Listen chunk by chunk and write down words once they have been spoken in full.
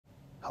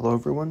Hello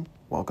everyone,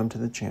 welcome to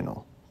the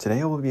channel.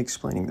 Today I will be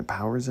explaining the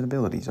powers and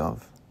abilities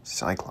of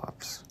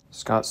Cyclops.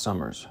 Scott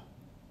Summers,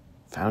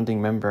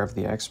 founding member of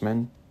the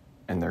X-Men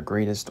and their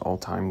greatest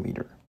all-time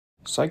leader.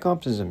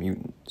 Cyclops is a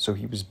mutant, so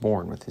he was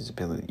born with his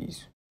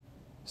abilities.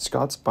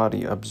 Scott's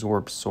body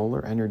absorbs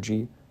solar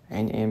energy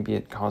and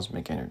ambient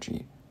cosmic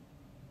energy,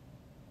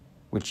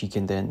 which he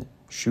can then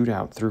shoot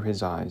out through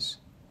his eyes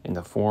in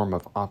the form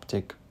of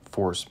optic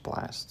force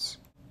blasts.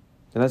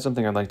 Now that's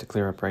something I'd like to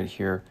clear up right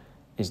here,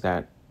 is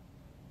that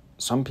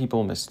some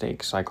people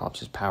mistake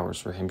Cyclops' powers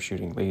for him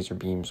shooting laser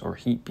beams or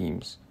heat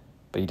beams,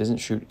 but he doesn't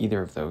shoot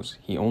either of those.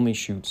 He only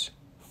shoots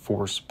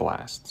force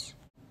blasts.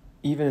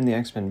 Even in the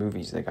X-Men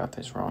movies, they got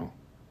this wrong.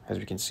 As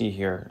we can see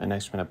here in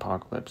X-Men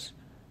Apocalypse,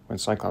 when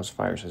Cyclops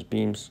fires his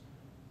beams,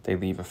 they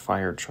leave a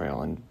fire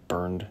trail and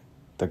burn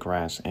the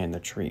grass and the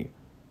tree.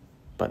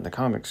 But in the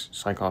comics,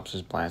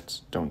 Cyclops'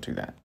 blasts don't do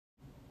that.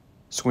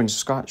 So when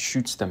Scott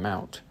shoots them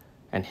out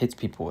and hits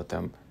people with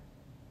them,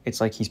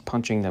 it's like he's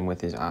punching them with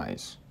his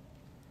eyes.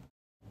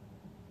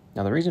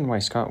 Now the reason why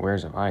Scott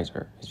wears a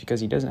visor is because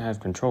he doesn't have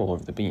control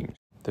over the beams.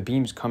 The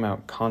beams come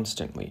out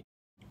constantly.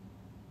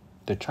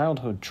 The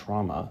childhood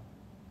trauma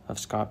of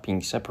Scott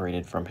being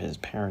separated from his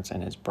parents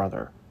and his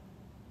brother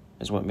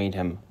is what made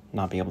him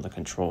not be able to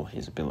control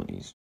his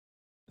abilities.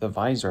 The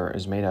visor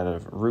is made out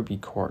of ruby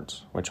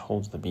quartz, which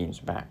holds the beams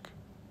back.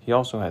 He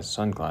also has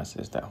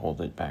sunglasses that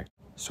hold it back,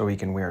 so he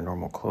can wear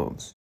normal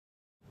clothes.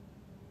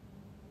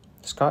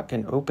 Scott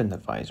can open the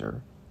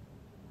visor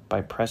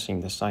by pressing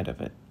the side of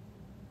it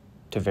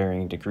to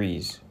varying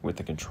degrees with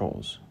the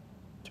controls,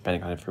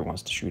 depending on if he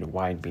wants to shoot a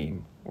wide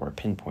beam or a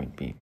pinpoint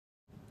beam.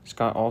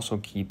 Scott also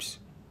keeps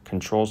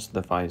controls to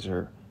the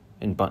visor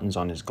and buttons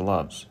on his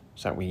gloves,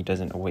 so that way he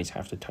doesn't always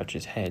have to touch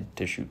his head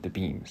to shoot the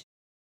beams.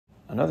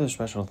 Another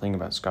special thing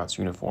about Scott's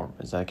uniform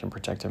is that it can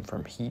protect him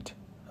from heat,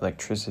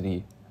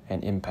 electricity,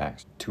 and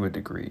impacts to a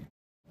degree.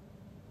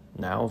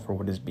 Now for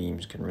what his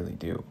beams can really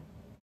do.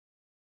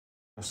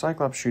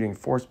 Cyclops shooting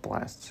force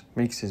blasts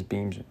makes his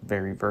beams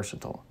very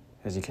versatile,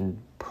 as he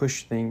can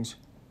push things,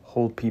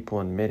 hold people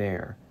in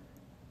midair,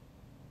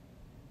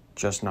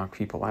 just knock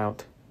people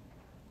out,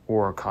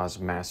 or cause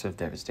massive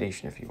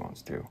devastation if he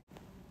wants to.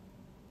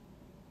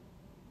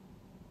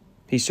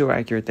 He's so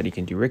accurate that he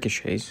can do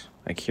ricochets,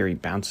 like here he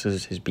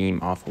bounces his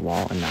beam off a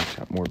wall and knocks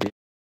out more beams.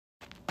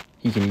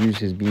 He can use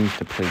his beams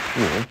to play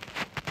pool.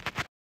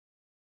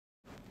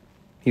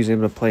 He was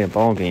able to play a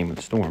ball game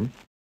with Storm.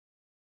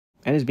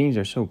 And his beams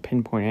are so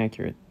pinpoint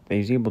accurate that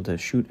he's able to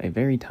shoot a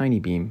very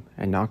tiny beam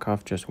and knock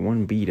off just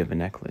one bead of a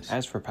necklace.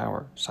 As for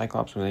power,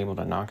 Cyclops was able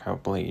to knock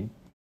out Blade.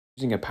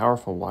 Using a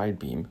powerful wide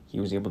beam, he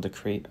was able to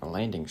create a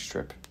landing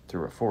strip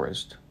through a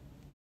forest.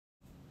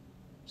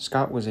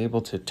 Scott was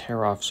able to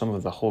tear off some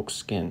of the Hulk's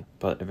skin,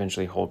 but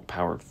eventually Hulk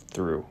powered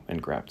through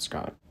and grabbed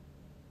Scott.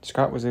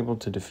 Scott was able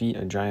to defeat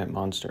a giant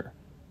monster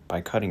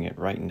by cutting it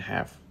right in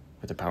half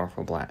with a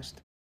powerful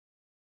blast.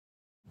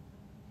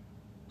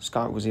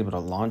 Scott was able to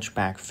launch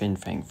back Fin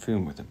Fang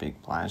Foom with a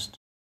big blast.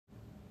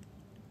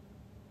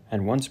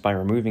 And once by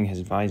removing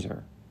his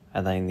visor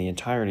and letting the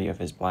entirety of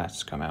his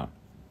blasts come out,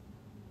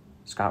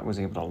 Scott was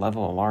able to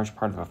level a large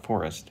part of a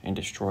forest and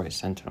destroy a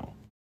sentinel.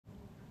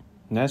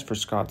 And as for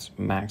Scott's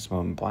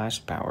maximum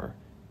blast power,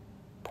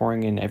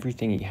 pouring in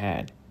everything he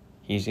had,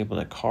 he is able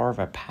to carve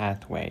a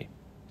pathway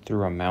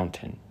through a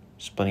mountain,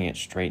 splitting it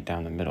straight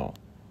down the middle,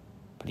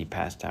 but he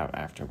passed out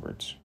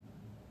afterwards.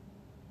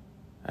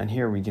 And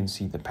here we can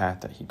see the path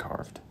that he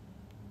carved.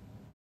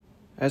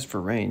 As for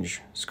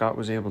range, Scott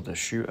was able to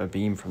shoot a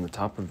beam from the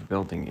top of a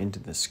building into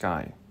the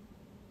sky,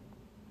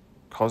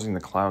 causing the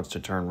clouds to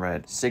turn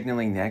red,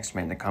 signaling the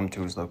X-Men to come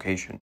to his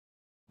location.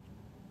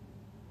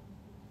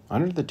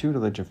 Under the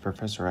tutelage of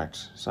Professor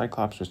X,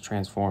 Cyclops was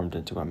transformed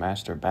into a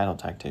master battle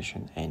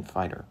tactician and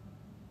fighter.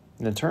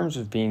 In terms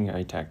of being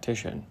a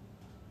tactician,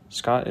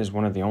 Scott is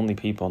one of the only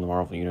people in the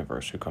Marvel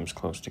Universe who comes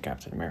close to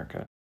Captain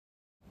America.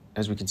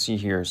 As we can see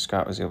here,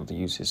 Scott was able to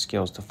use his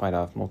skills to fight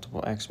off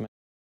multiple X-Men.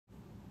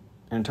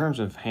 In terms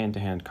of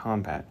hand-to-hand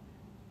combat,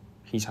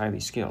 he's highly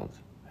skilled.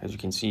 As you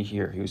can see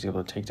here, he was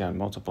able to take down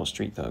multiple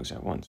street thugs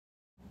at once,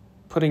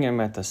 putting him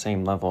at the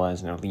same level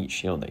as an elite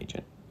SHIELD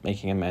agent,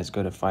 making him as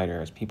good a fighter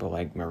as people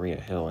like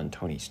Maria Hill and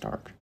Tony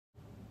Stark.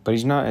 But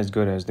he's not as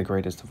good as the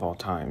greatest of all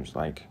times,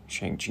 like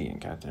Shang-Chi and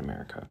Captain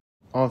America.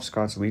 All of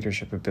Scott's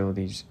leadership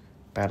abilities,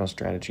 battle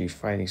strategy,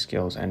 fighting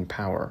skills, and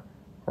power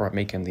are what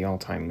make him the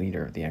all-time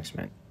leader of the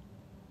X-Men.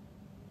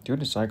 Due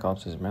to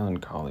Cyclops'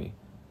 melancholy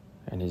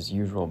and his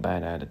usual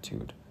bad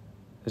attitude,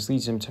 this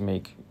leads him to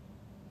make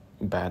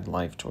bad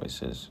life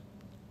choices,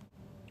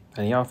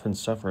 and he often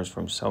suffers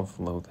from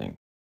self-loathing.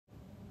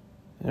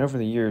 And over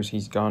the years,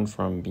 he's gone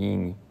from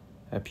being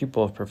a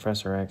pupil of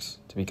Professor X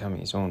to becoming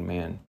his own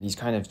man. He's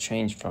kind of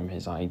changed from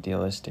his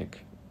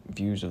idealistic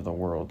views of the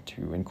world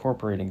to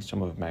incorporating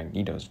some of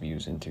Magneto's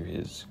views into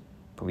his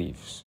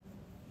beliefs.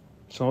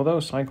 So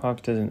although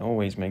Cyclops doesn't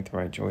always make the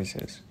right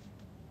choices,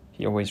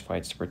 he always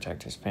fights to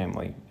protect his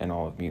family and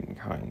all of mutant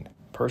kind.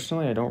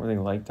 Personally, I don't really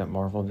like that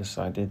Marvel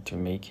decided to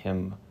make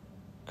him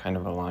kind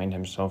of align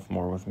himself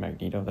more with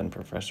Magneto than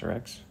Professor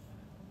X.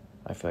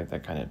 I feel like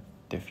that kind of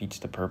defeats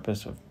the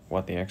purpose of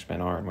what the X-Men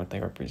are and what they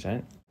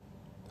represent.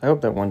 I hope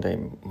that one day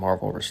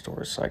Marvel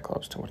restores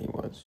Cyclops to what he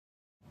was.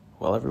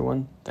 Well,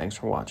 everyone, thanks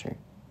for watching.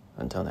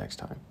 Until next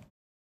time.